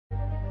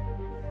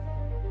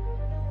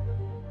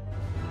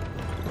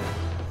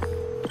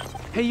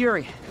Hey,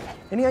 Yuri.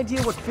 Any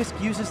idea what Fisk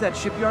uses that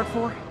shipyard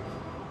for?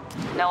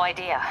 No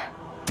idea.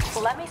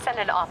 Let me send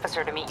an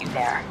officer to meet you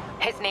there.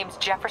 His name's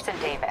Jefferson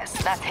Davis.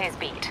 That's his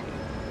beat.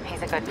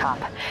 He's a good cop.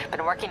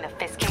 Been working the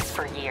Fisk case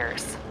for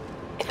years.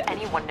 If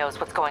anyone knows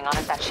what's going on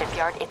at that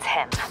shipyard, it's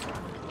him.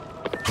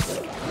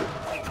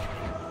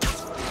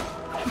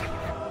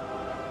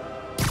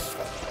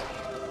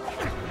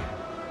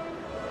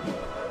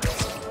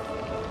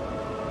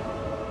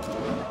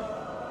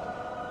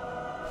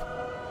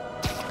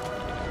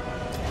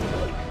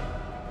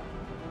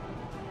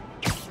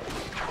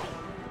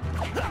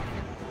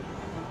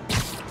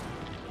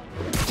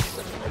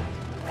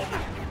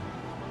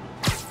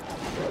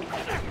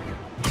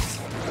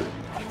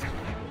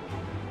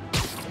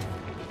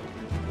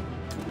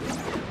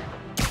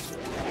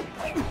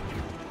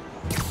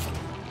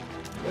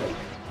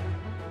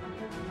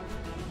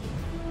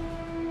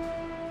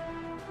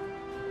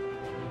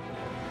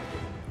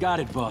 Got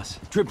it, boss.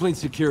 Tripling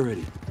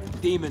security.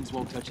 Demons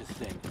won't touch a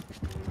thing.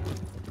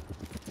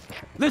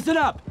 Listen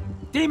up!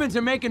 Demons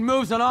are making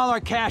moves on all our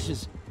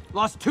caches.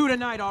 Lost 2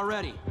 tonight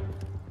already.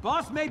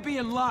 Boss may be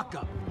in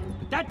lockup,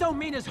 but that don't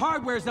mean his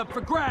hardware's up for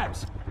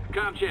grabs.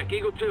 Com check,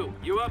 Eagle 2,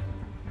 you up?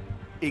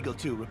 Eagle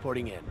 2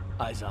 reporting in.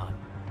 Eyes on.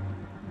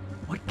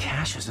 What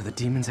caches are the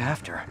demons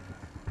after?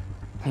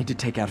 Need to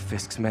take out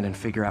Fisk's men and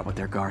figure out what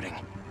they're guarding.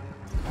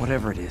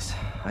 Whatever it is,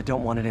 I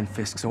don't want it in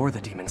Fisk's or the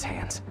demons'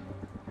 hands.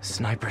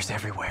 Snipers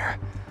everywhere.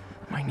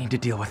 Might need to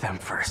deal with them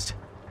first.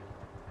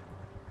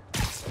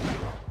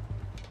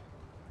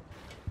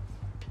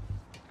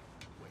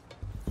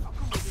 A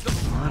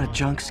lot of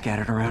junk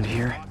scattered around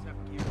here.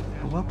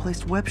 A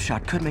well-placed web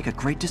shot could make a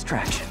great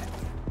distraction.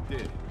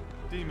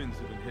 Demons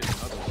have been hitting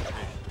other locations.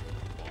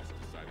 The boss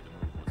decided to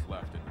move what's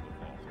left into the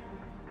vault.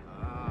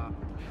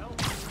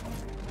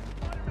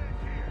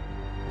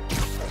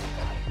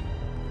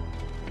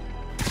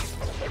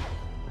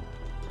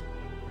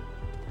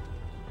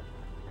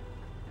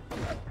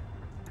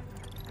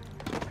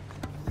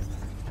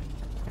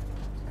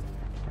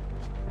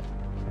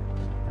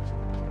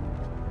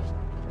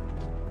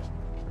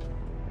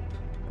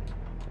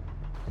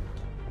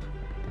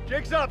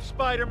 Jig's up,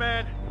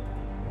 Spiderman.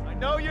 I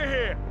know you're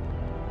here.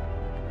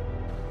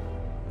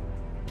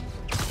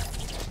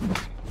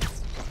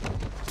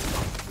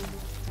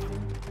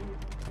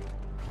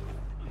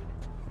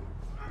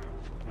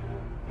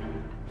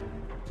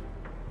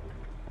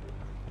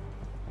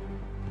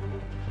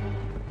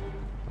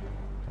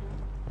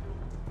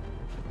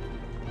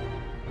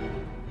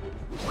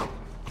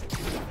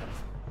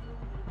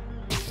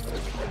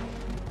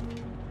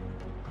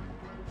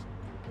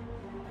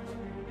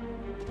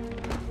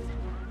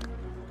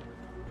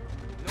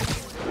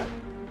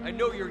 I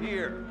know you're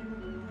here.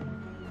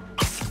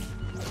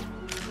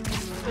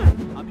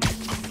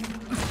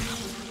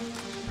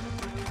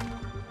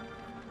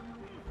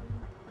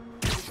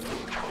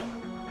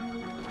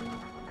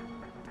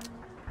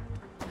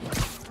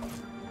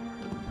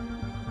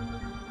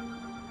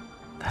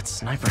 That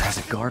sniper has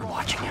a guard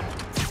watching him.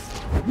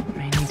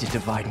 May need to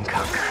divide and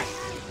conquer.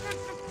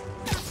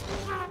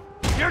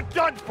 You're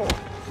done for!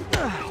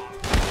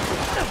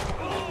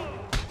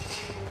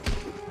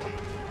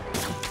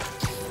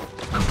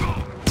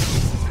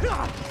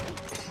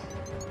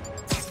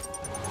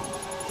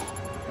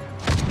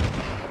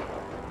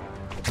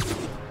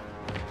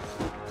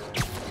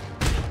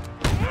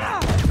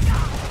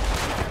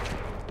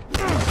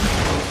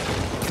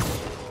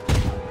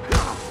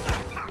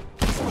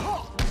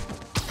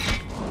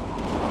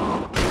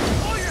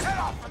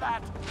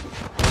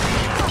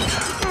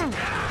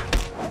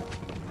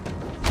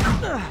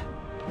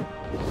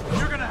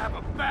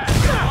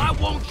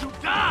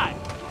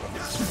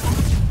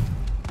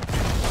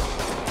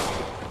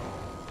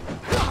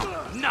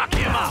 Knock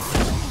him out!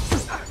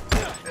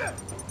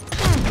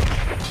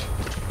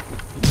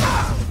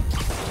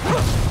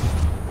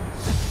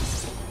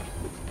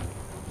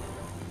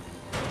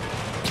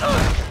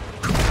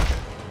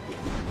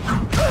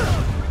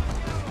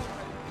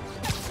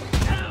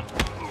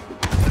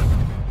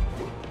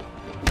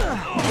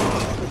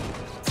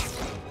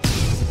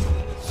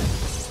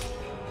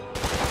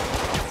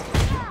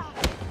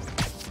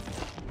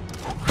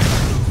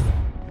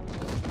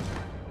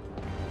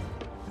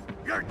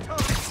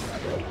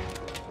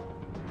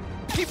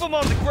 Keep them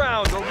on the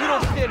ground, or we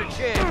don't stand a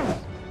chance.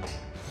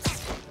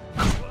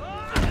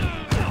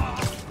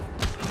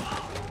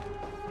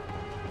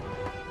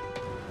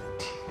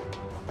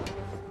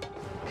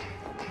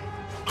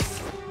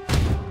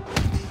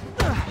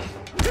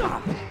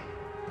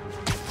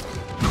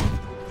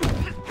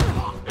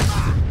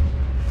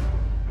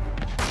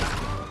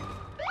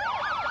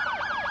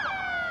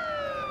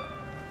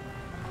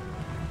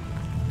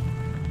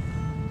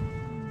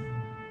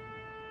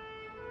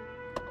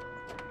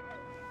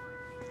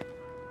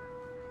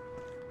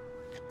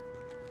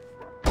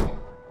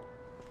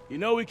 You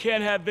know we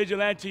can't have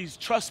vigilantes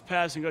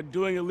trespassing or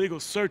doing illegal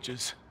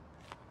searches.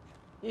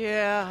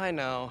 Yeah, I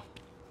know.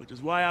 Which is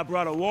why I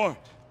brought a warrant.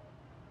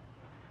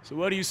 So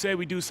what do you say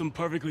we do some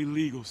perfectly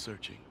legal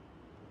searching?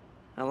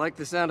 I like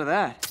the sound of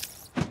that.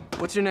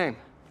 What's your name?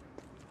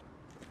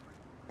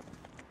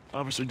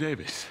 Officer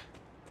Davis.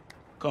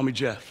 Call me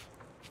Jeff.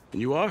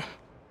 And you are?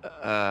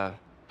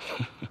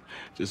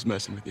 Just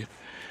messing with you.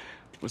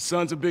 My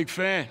son's a big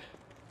fan.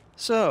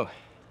 So,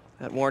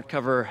 that warrant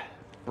cover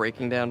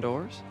breaking down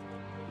doors?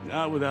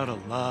 Not without a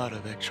lot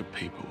of extra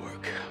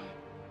paperwork.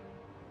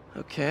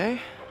 Okay.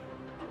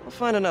 I'll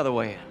find another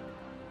way in.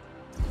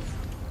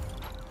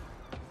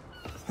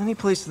 Any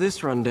place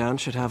this rundown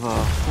should have a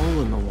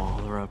hole in the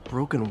wall or a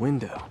broken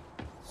window.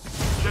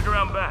 Check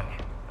around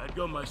back. I'd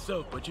go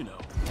myself, but you know,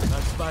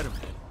 not Spiderman.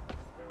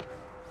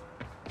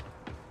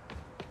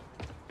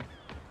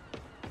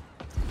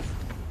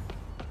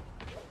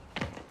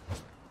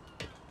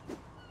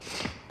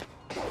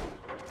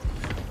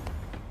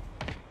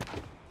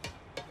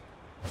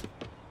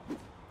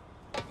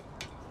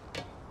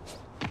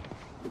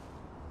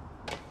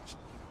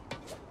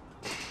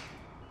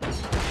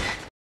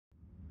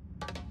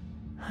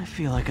 I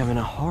feel like I'm in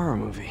a horror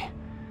movie.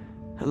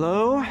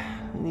 Hello?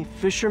 Any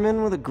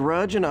fisherman with a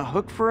grudge and a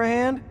hook for a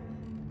hand?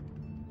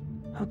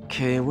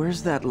 Okay,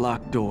 where's that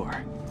locked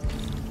door?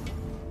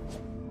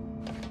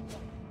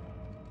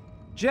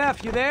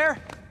 Jeff, you there?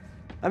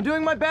 I'm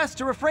doing my best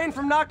to refrain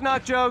from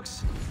knock-knock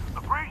jokes.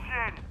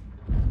 Appreciate it.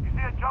 You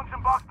see a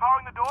junction box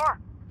powering the door?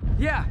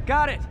 Yeah,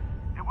 got it.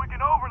 If we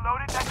can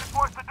overload it, that should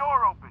force the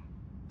door open.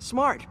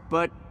 Smart,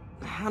 but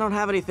I don't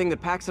have anything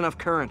that packs enough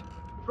current.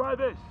 Try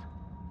this.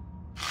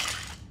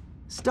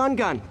 Stun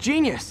gun,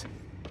 genius!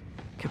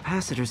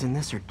 Capacitors in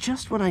this are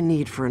just what I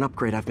need for an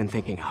upgrade I've been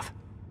thinking of.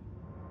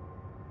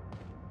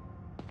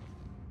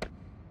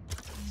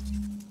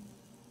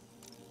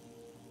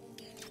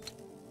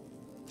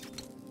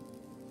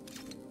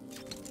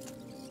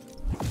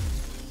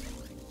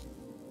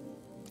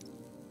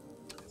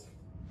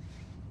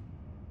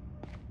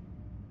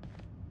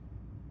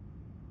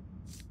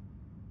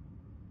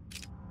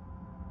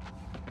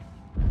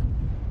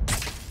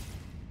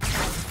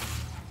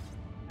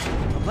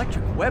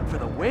 Electric web for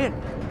the win!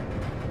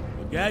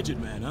 A gadget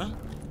man, huh?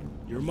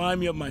 You remind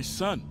me of my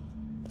son.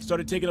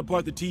 Started taking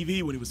apart the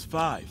TV when he was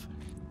 5.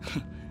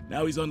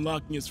 Now he's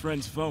unlocking his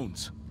friends'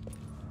 phones.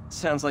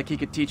 Sounds like he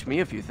could teach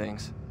me a few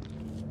things.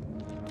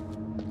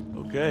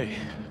 Okay.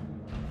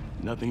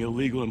 Nothing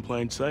illegal in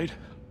plain sight?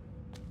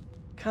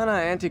 Kinda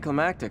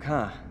anticlimactic,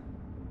 huh?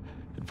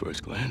 At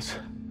first glance.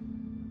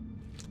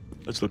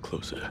 Let's look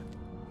closer.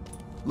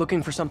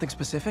 Looking for something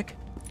specific?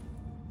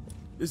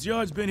 This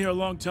yard's been here a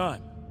long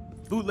time.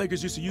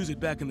 Bootleggers used to use it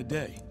back in the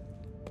day.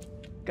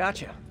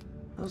 Gotcha.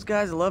 Those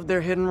guys love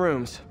their hidden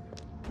rooms.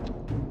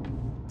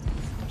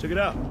 Check it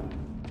out.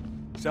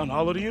 Sound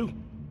hollow to you?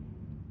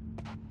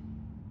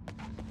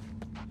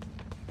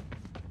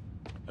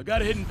 I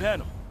got a hidden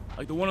panel,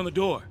 like the one on the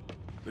door.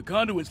 The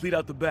conduits lead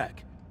out the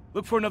back.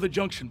 Look for another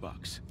junction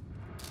box.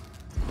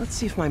 Let's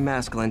see if my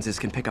mask lenses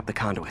can pick up the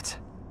conduits.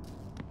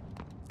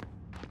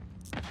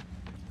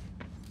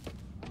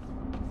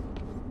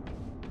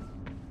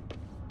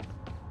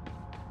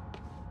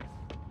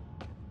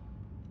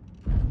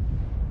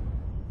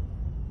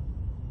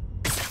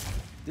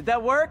 Did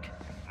that work?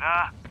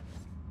 Nah.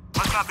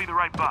 Must not be the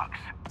right box.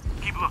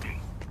 Keep looking.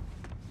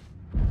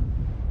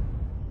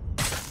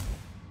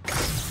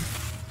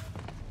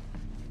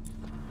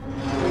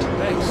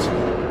 Thanks.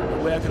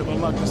 No way I could have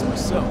unlocked this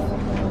myself.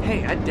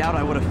 Hey, I doubt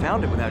I would have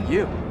found it without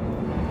you.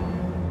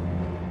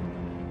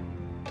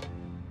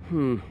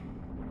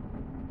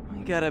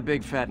 We got a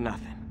big fat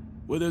nothing.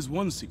 Well, there's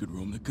one secret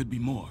room that could be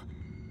more.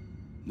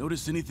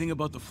 Notice anything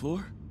about the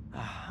floor?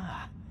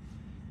 Aha.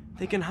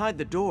 They can hide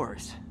the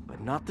doors, but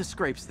not the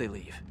scrapes they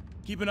leave.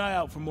 Keep an eye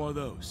out for more of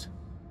those.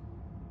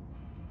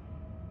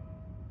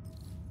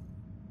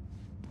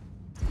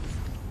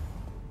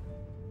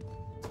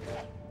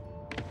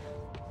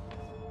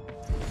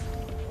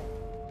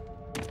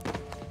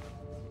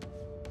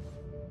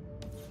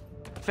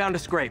 Found a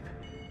scrape.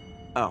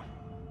 Oh.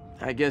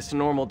 I guess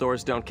normal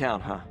doors don't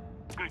count, huh?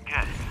 Good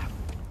guess.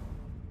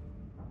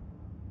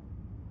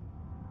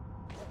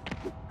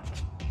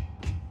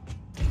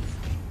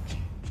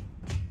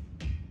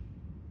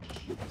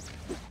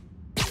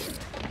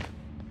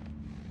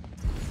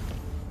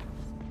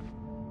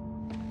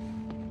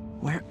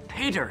 Where?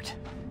 Pay dirt.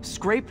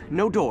 Scrape,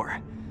 no door.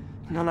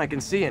 None I can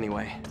see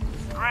anyway.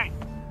 Great.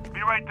 Be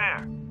right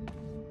there.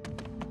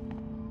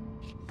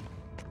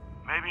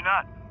 Maybe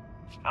not.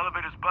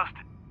 Elevator's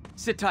busted.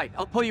 Sit tight,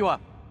 I'll pull you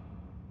up.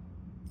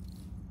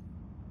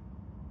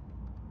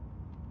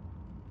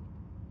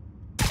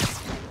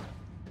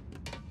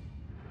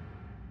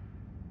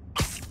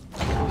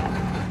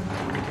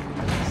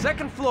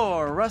 Second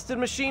floor, rusted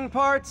machine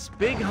parts,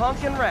 big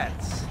honkin'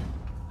 rats.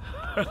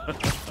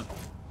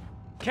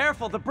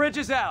 Careful, the bridge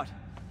is out.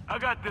 I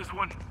got this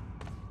one.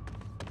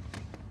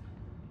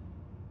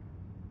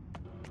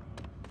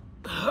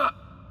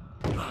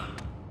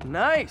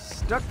 Nice,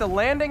 stuck the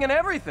landing and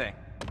everything.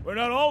 We're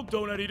not all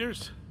donut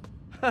eaters.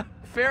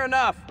 Fair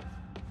enough.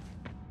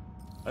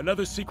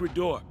 Another secret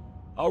door.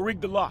 I'll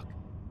rig the lock.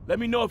 Let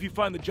me know if you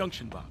find the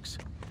junction box.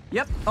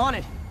 Yep, on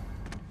it.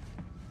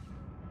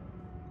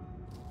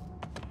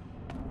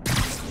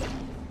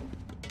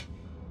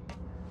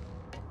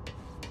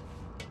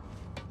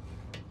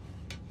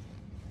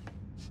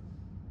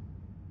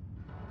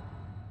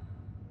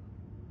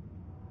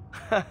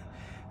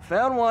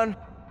 Found one.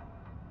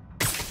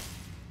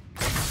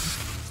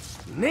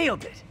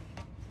 Nailed it.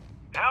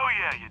 Hell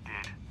yeah, you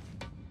did.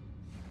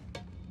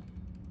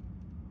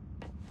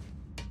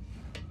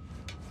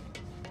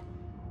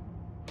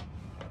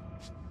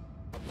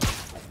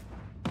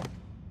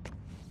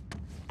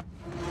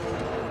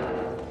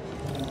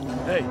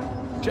 Hey,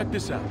 check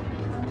this out.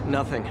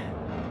 Nothing.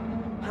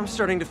 I'm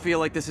starting to feel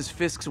like this is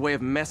Fisk's way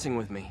of messing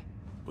with me.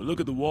 But look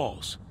at the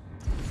walls.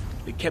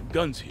 They kept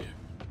guns here.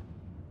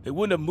 They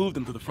wouldn't have moved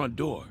them to the front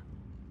door.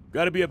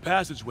 Gotta be a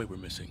passageway we're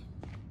missing.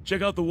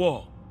 Check out the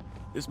wall.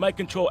 This might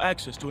control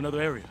access to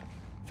another area.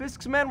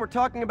 Fisk's men were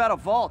talking about a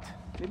vault.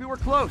 Maybe we're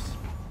close.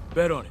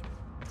 Bet on it.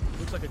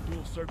 Looks like a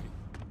dual circuit.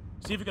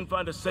 See if you can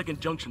find a second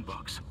junction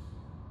box.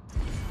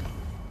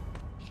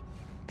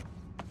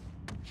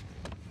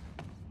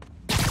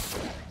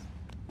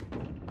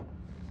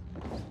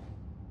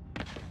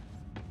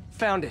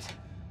 Found it.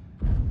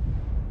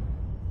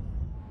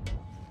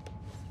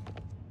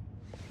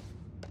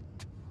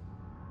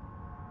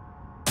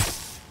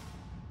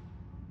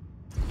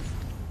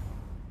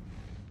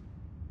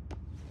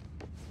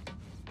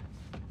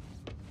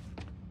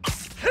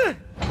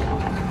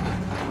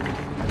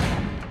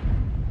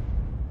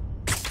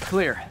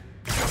 Clear.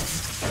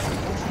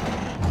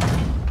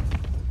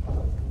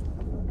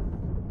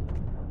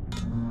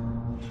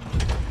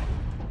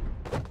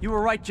 You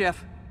were right,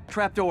 Jeff.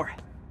 Trapdoor.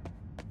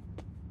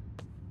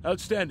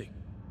 Outstanding.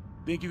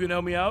 Think you can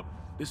help me out?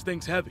 This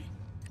thing's heavy.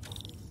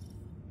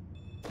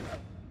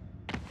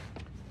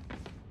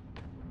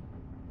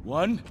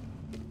 One,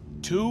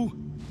 two,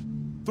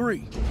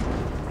 three.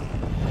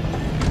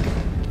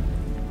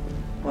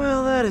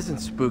 Well, that isn't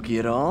spooky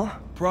at all.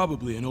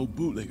 Probably an old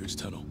bootlegger's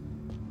tunnel.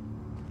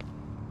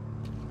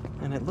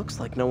 And it looks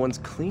like no one's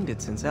cleaned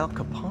it since Al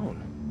Capone.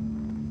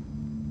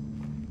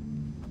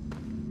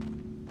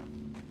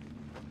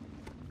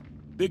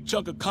 Big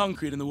chunk of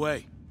concrete in the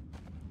way.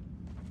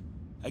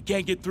 I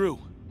can't get through.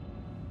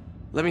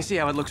 Let me see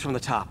how it looks from the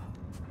top.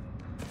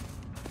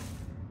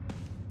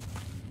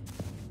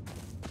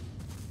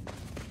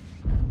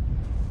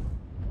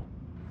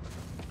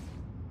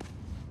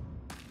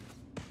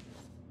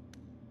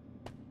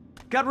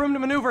 Got room to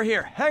maneuver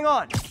here. Hang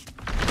on.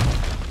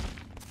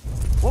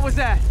 What was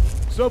that?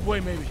 Subway,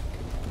 maybe.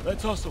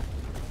 Let's hustle.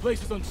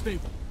 Place is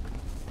unstable.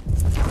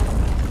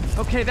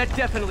 Okay, that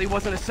definitely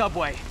wasn't a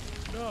subway.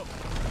 No.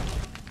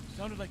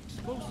 Sounded like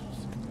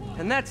explosives.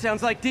 And that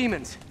sounds like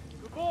demons.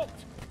 The vault!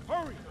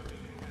 Hurry!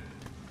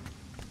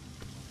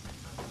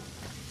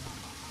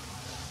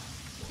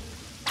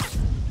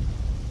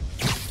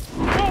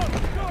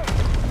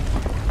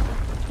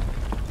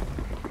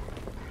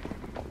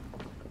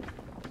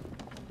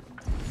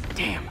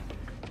 Damn.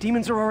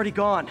 Demons are already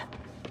gone.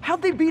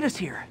 How'd they beat us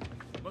here?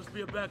 Must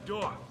be a back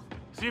door.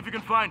 See if you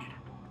can find it.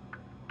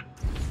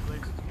 This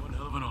place is one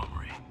hell of an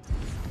armory.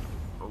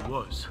 Or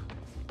was.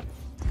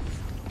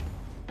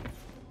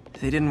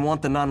 They didn't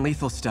want the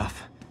non-lethal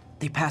stuff.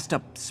 They passed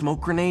up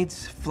smoke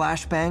grenades,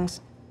 flashbangs.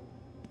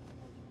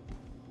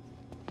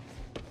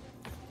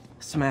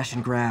 Smash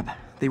and grab.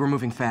 They were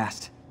moving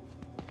fast.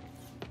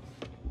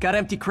 Got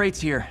empty crates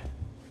here.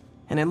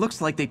 And it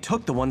looks like they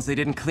took the ones they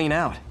didn't clean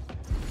out.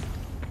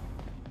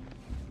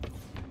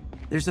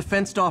 There's a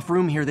fenced-off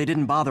room here they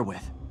didn't bother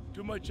with.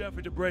 Too much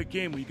effort to break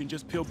in when you can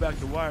just peel back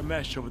the wire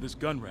mesh over this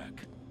gun rack.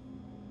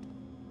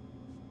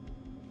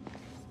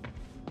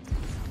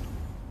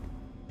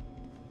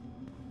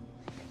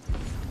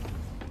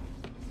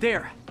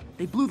 There!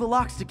 They blew the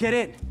locks to get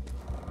in!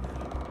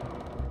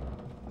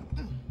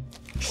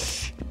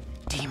 Shh!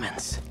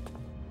 Demons.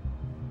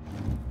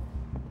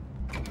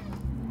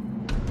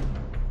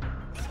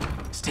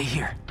 Stay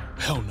here.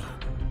 Hell no.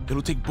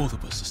 It'll take both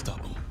of us to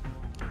stop them.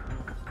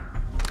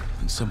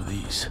 And some of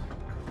these.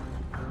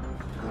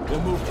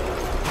 We'll move.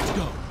 Let's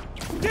go.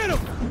 Get him!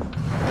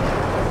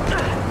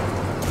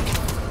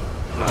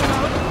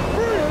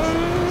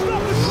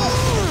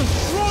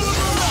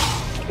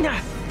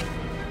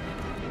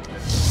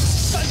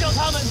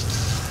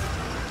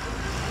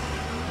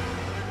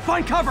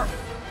 Find cover!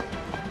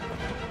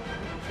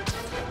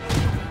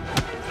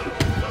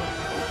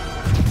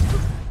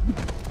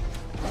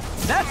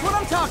 That's what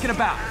I'm talking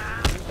about!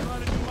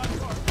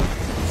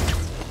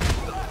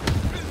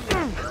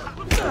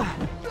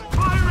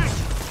 Firing!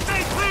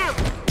 Stay clear!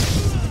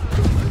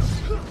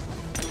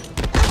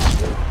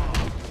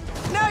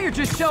 Now you're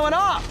just showing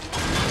off!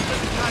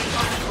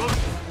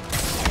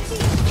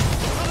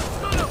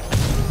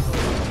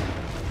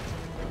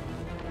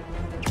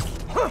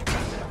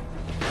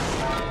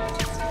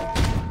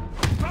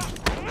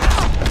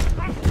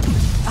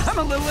 I'm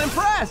a little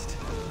impressed!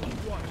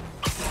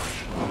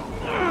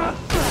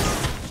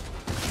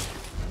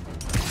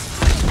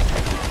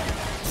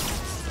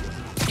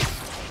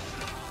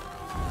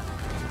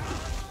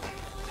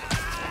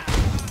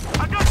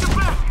 I got your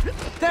back!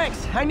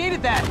 Thanks, I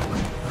needed that!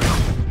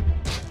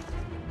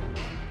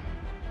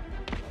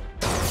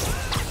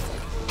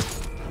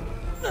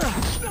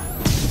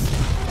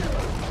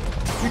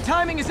 Your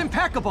timing is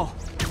impeccable!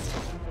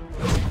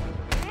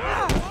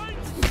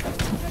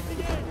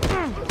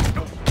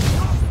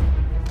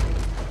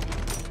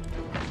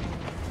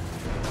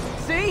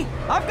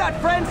 I've got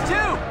friends too!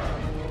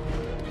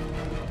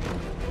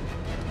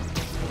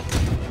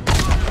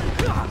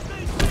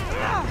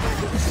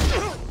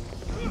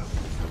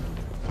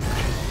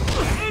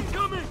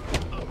 Incoming!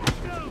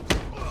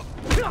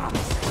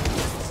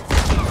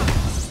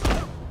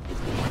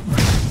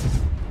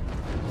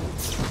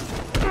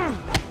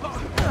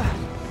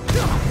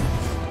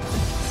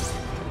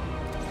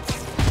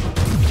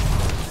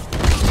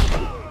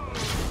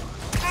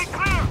 Stay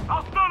clear!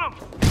 I'll stun him!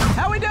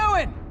 How we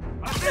doing?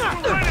 I think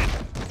we're winning!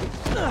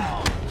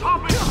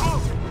 Top is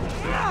close!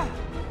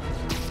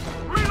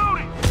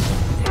 Reloading!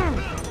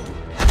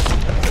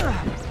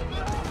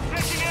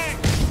 Taking aim!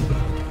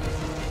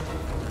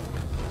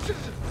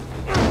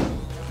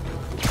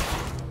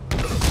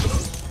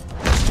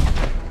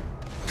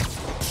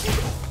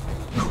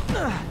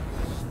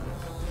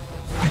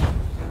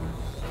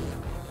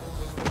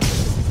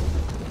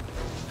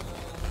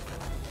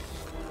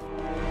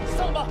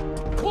 Samba!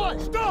 Quiet!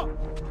 Stop!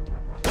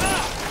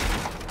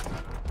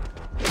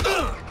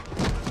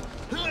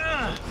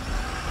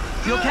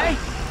 You okay?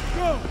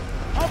 Go!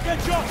 I'll get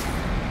you!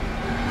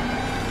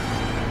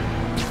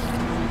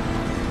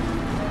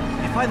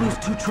 If I lose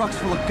 2 trucks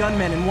full of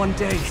gunmen in one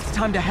day, it's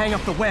time to hang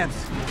up the webs.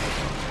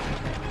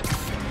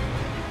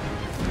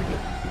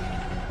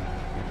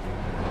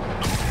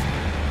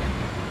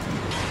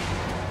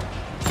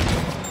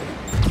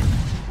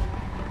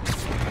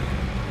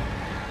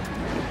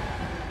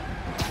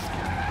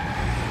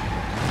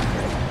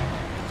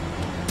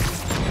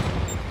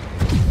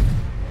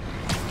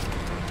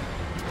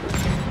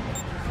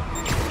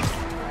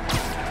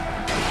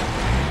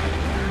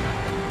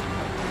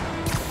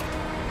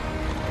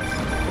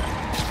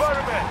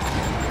 Spiderman!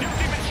 New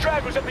demon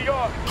stragglers at the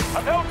yard!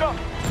 I'm held up!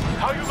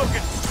 How you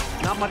looking?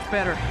 Not much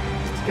better.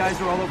 These guys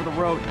are all over the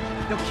road.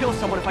 They'll kill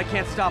someone if I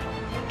can't stop them.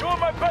 Doing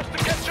my best to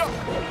catch up,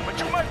 but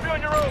you might be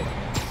on your own!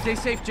 Stay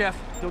safe, Jeff.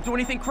 Don't do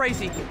anything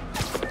crazy.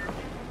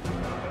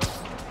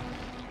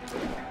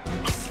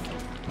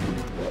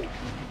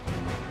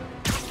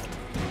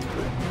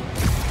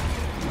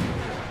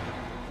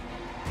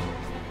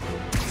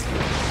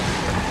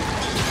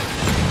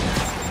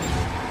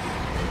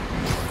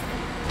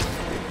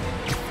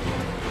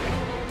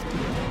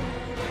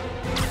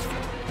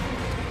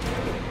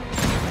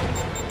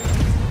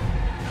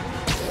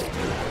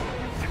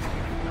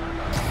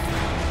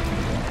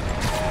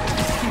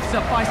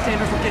 Up,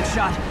 bystanders will get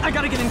shot. I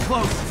gotta get in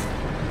close.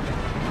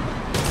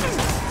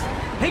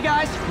 Hey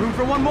guys, room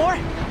for one more?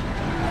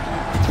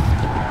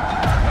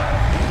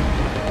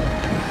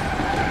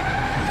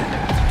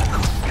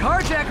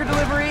 Carjacker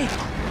delivery.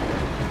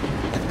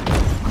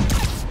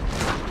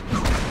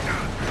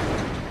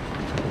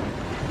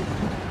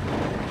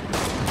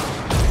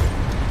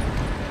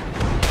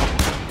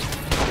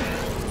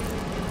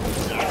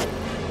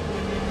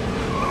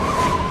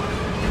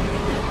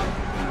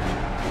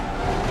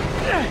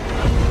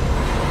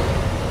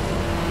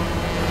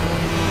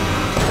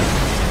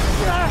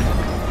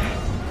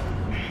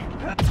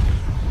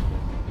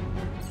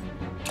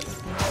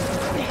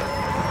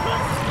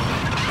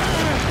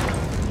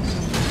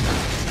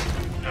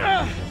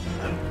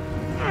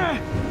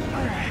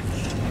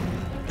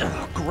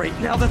 Great,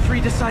 now the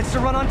 3 decides to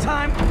run on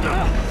time.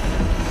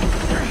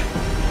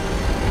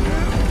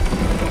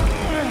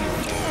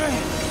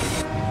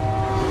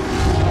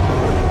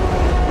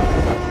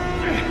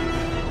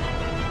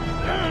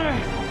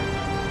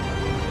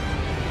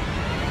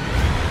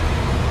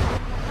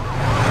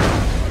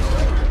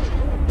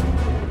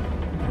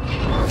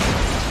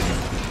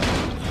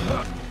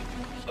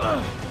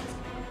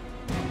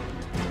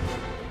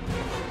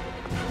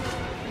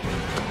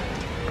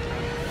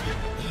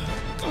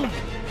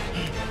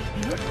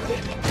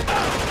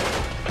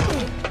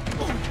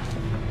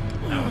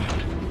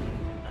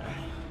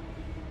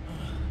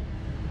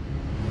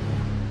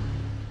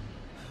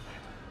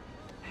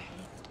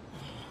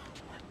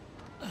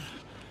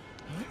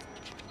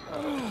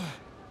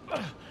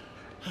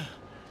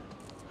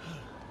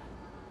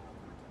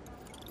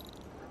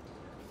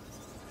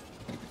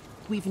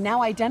 We've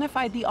now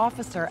identified the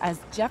officer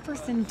as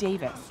Jefferson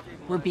Davis.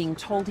 We're being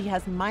told he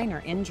has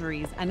minor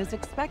injuries and is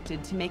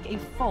expected to make a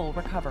full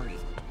recovery.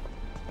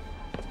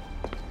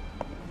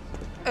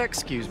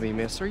 Excuse me,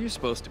 miss. Are you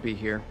supposed to be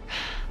here?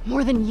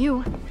 More than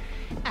you.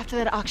 After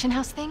that auction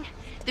house thing,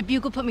 the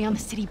Bugle put me on the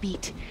city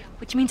beat,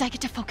 which means I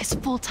get to focus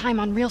full-time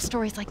on real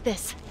stories like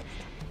this.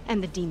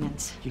 And the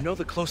demons. You know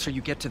the closer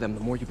you get to them,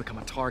 the more you become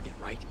a target,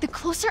 right? The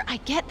closer I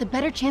get, the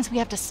better chance we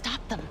have to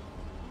stop them.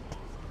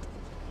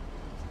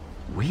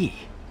 We?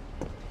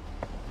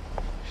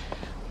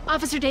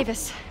 Officer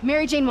Davis,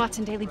 Mary Jane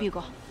Watson, Daily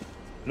Bugle.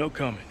 No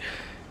comment.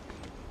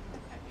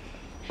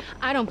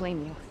 I don't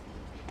blame you.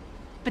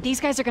 But these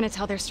guys are gonna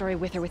tell their story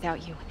with or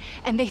without you,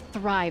 and they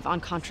thrive on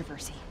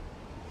controversy.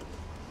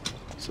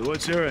 So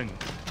what's your end?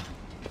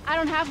 I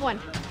don't have one.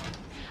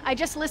 I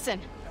just listen.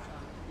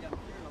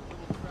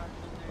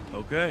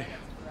 Okay.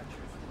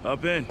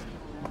 Hop in.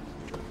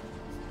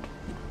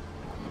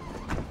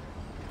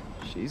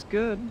 She's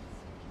good.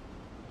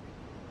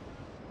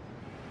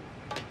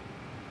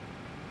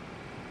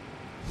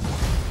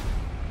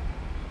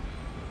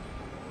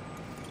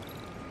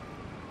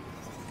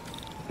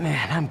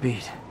 Man, I'm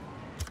beat.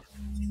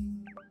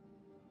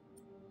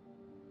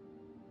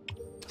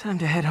 Time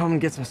to head home and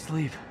get some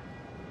sleep.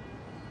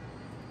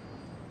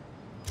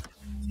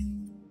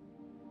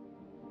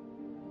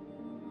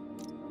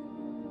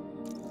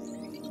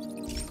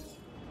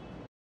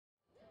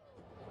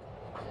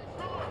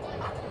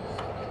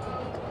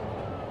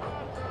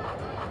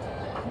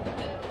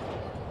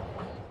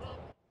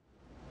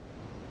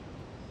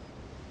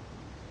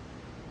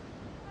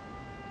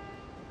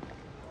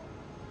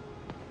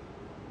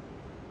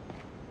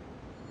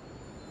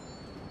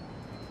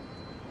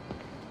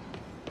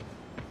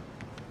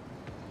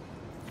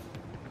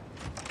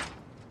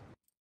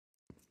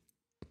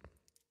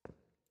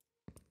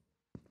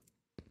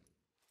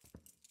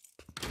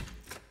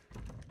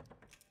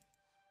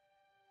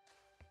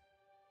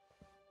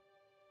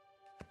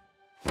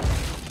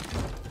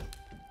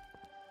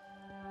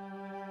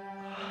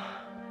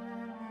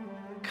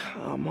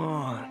 Come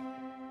on.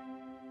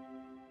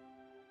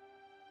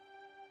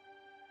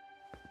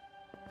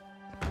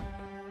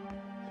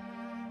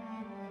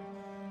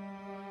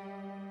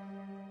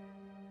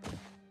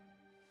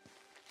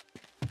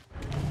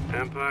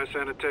 Empire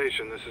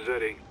Sanitation, this is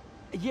Eddie.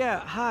 Yeah,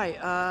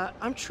 hi.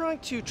 I'm trying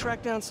to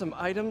track down some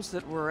items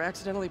that were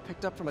accidentally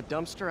picked up from a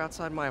dumpster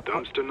outside my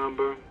apartment. Dumpster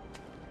number?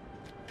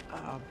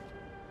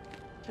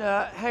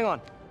 Hang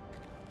on.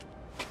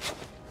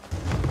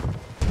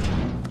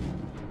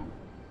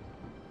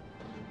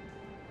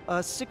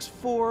 Uh,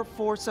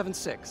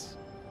 64476.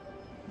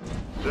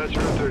 That's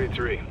Route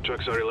 33.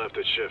 Truck's already left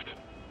its shift.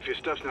 If your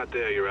stuff's not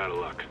there, you're out of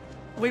luck.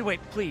 Wait,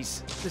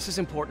 please. This is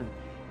important.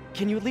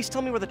 Can you at least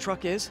tell me where the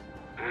truck is?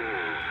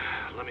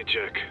 Let me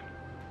check.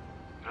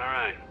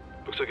 Alright.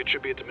 Looks like it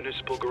should be at the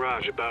municipal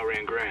garage at Bowery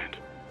and Grand.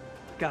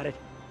 Got it.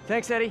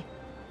 Thanks, Eddie.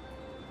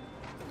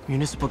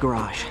 Municipal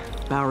garage,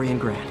 Bowery and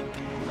Grand.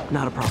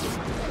 Not a problem.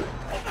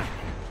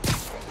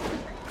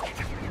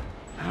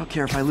 I don't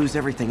care if I lose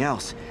everything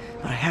else,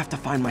 but I have to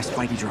find my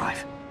Spidey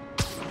drive.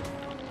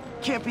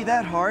 Can't be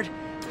that hard.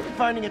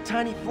 Finding a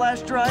tiny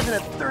flash drive in a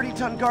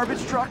 30-ton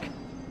garbage truck.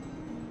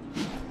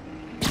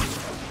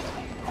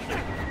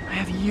 I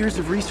have years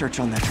of research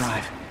on that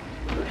drive.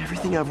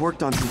 Everything I've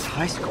worked on since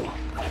high school.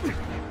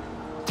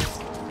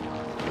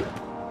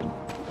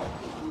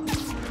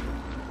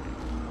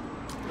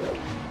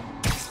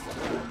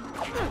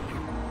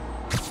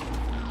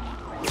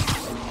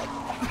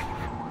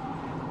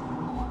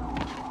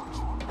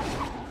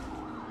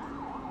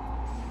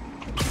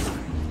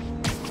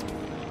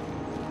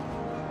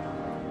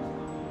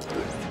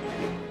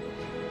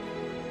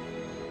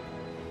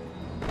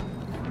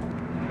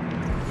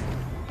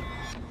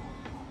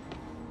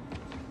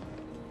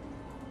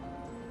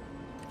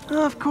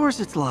 Of course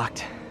it's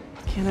locked.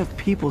 Can't have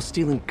people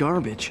stealing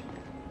garbage.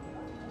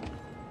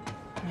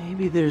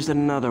 Maybe there's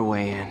another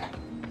way in.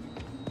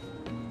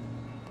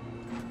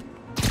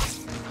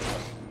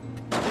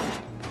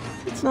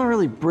 It's not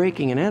really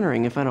breaking and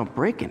entering if I don't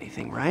break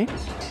anything, right?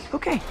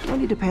 Okay, no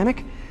need to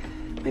panic.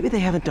 Maybe they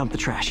haven't dumped the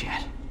trash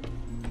yet.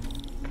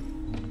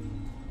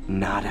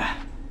 Nada.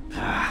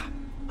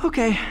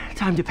 Okay,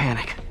 time to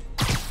panic.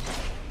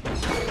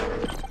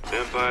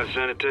 Empire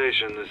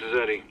Sanitation, this is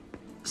Eddie.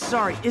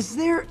 Sorry, is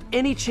there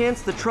any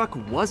chance the truck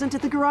wasn't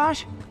at the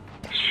garage?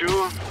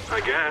 Sure,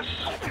 I guess.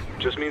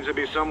 Just means it'd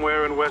be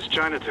somewhere in West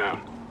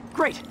Chinatown.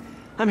 Great.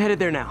 I'm headed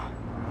there now.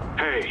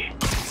 Hey,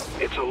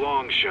 it's a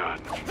long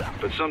shot,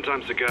 but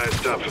sometimes the guys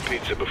stop for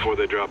pizza before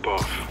they drop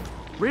off.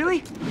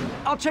 Really?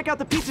 I'll check out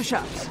the pizza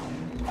shops.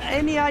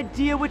 Any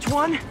idea which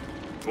one?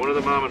 One of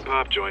the mom and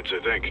pop joints, I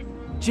think.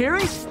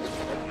 Jerry's?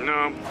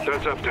 No,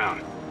 that's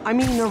uptown. I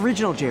mean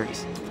original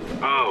Jerry's.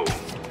 Oh,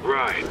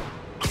 right.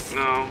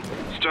 No,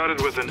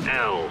 started with an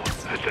L,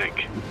 I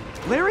think.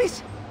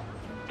 Larry's?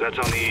 That's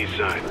on the east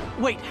side.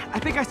 Wait, I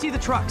think I see the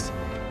trucks.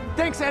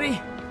 Thanks, Eddie.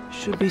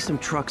 Should be some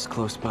trucks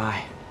close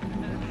by.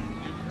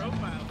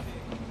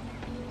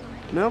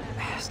 Nope,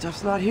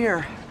 stuff's not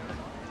here.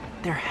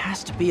 There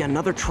has to be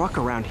another truck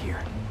around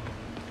here.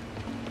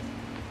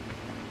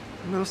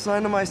 No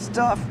sign of my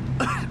stuff.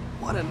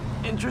 What an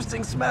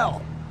interesting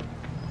smell.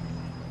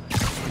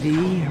 Eddie,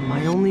 you're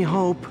my only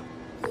hope.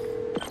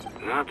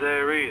 Not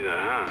there either,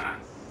 huh?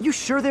 You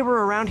sure they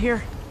were around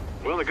here?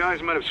 Well, the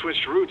guys might have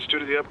switched routes due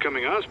to the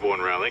upcoming Osborne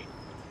rally.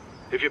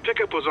 If your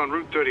pickup was on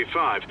Route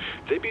 35,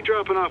 they'd be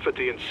dropping off at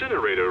the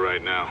incinerator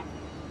right now.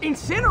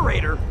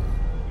 Incinerator?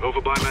 Over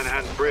by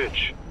Manhattan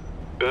Bridge.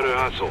 Better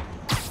hustle.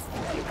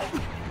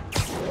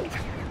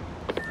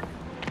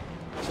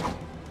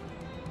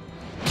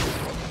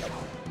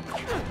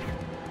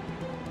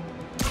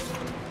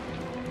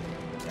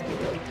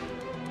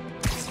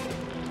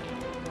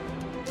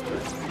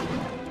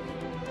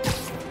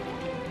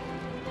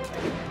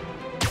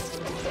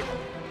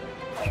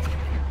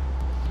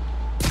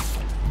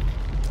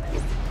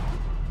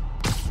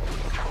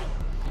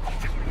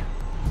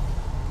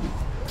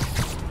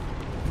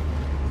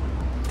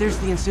 There's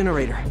the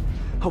incinerator.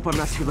 Hope I'm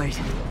not too late.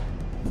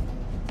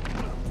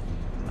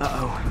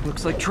 Uh-oh,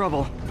 looks like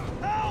trouble.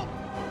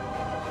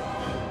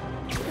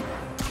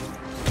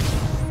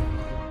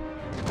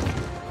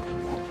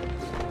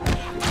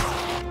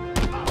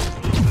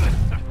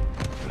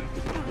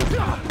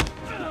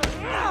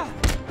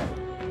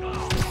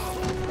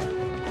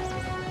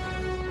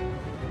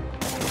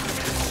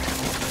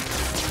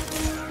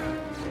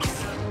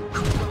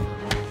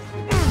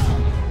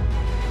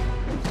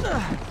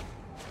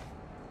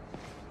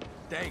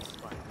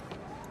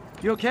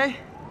 You okay?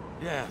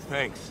 Yeah,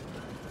 thanks.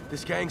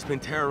 This gang's been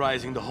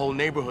terrorizing the whole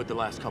neighborhood the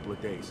last couple of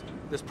days.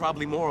 There's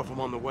probably more of them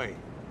on the way.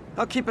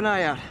 I'll keep an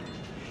eye out.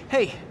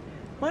 Hey,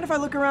 mind if I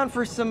look around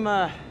for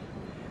some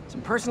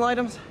personal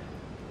items?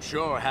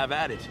 Sure, have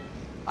at it.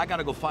 I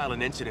gotta go file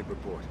an incident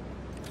report.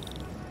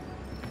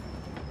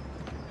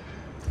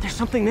 There's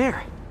something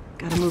there.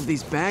 Gotta move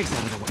these bags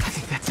out of the way. I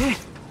think that's it.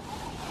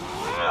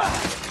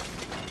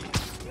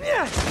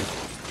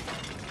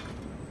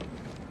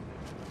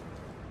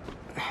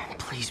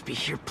 Please be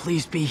here,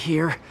 please be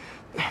here.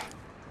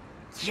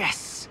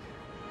 Yes!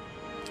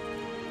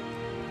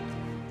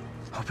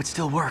 Hope it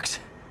still works.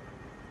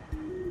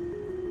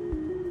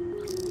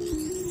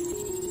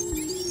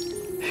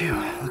 Phew,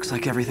 looks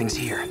like everything's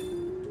here.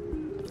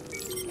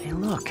 Hey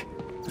look,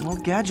 an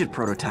old gadget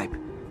prototype.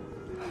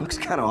 Looks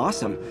kinda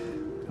awesome.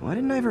 Why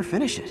didn't I ever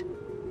finish it?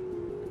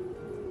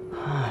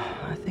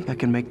 I think I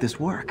can make this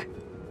work.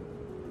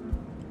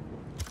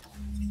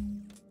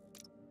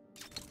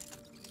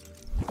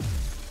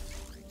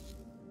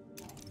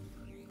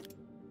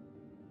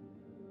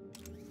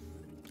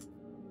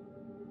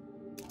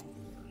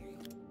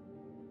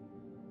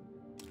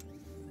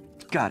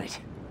 Got it.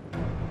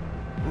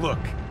 Look,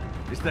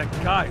 it's that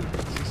guy who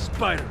thinks he's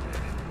Spiderman.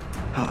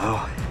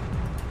 Uh-oh.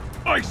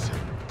 Ice him!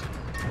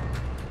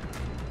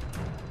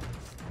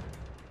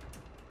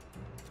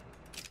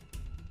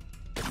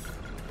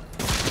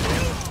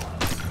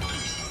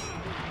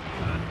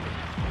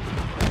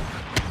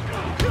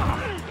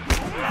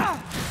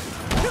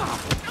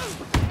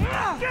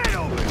 Get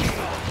over here!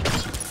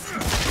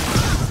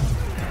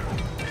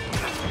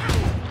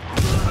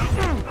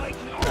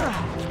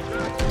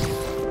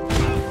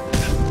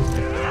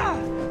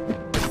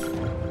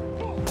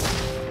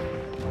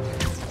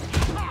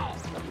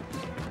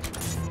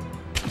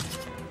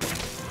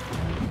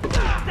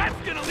 That's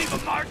gonna leave a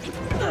mark!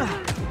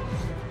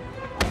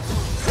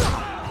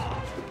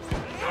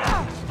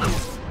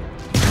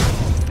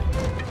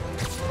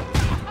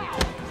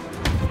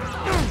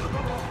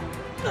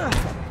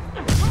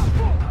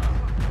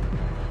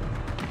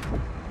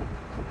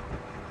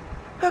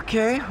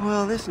 Okay,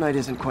 well, this night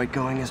isn't quite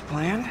going as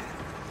planned.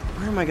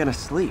 Where am I gonna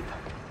sleep?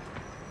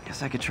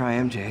 Guess I could try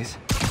MJ's.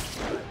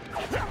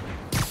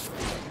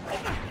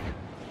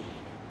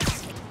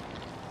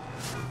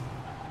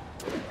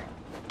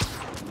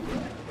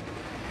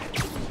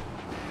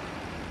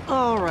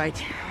 All right,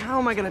 how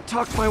am I gonna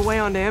talk my way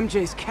onto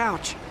MJ's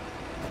couch?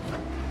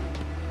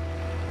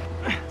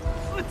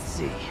 Let's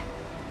see.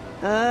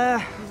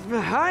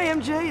 Hi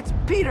MJ, it's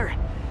Peter.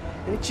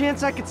 Any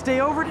chance I could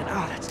stay over to...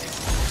 Oh, that's just...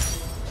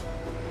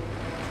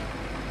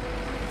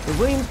 The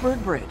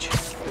Williamsburg Bridge.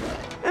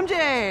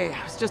 MJ!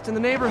 I was just in the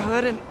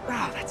neighborhood and...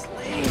 Oh, that's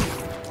lame.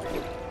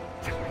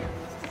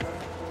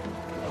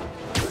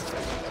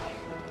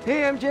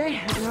 Hey,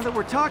 MJ. Now that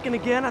we're talking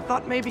again, I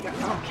thought maybe...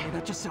 Okay,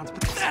 that just sounds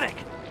pathetic.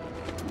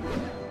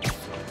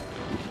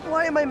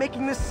 Why am I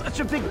making this such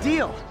a big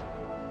deal?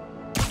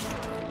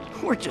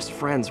 We're just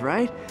friends,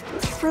 right?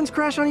 Friends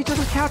crash on each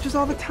other's couches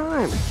all the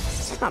time.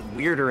 It's not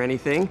weird or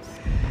anything.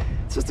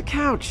 It's just a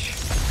couch.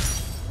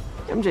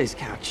 MJ's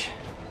couch.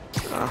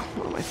 Oh,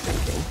 what am I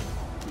thinking?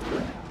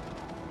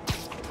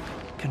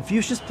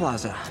 Confucius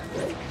Plaza.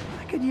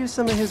 I could use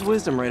some of his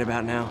wisdom right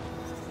about now.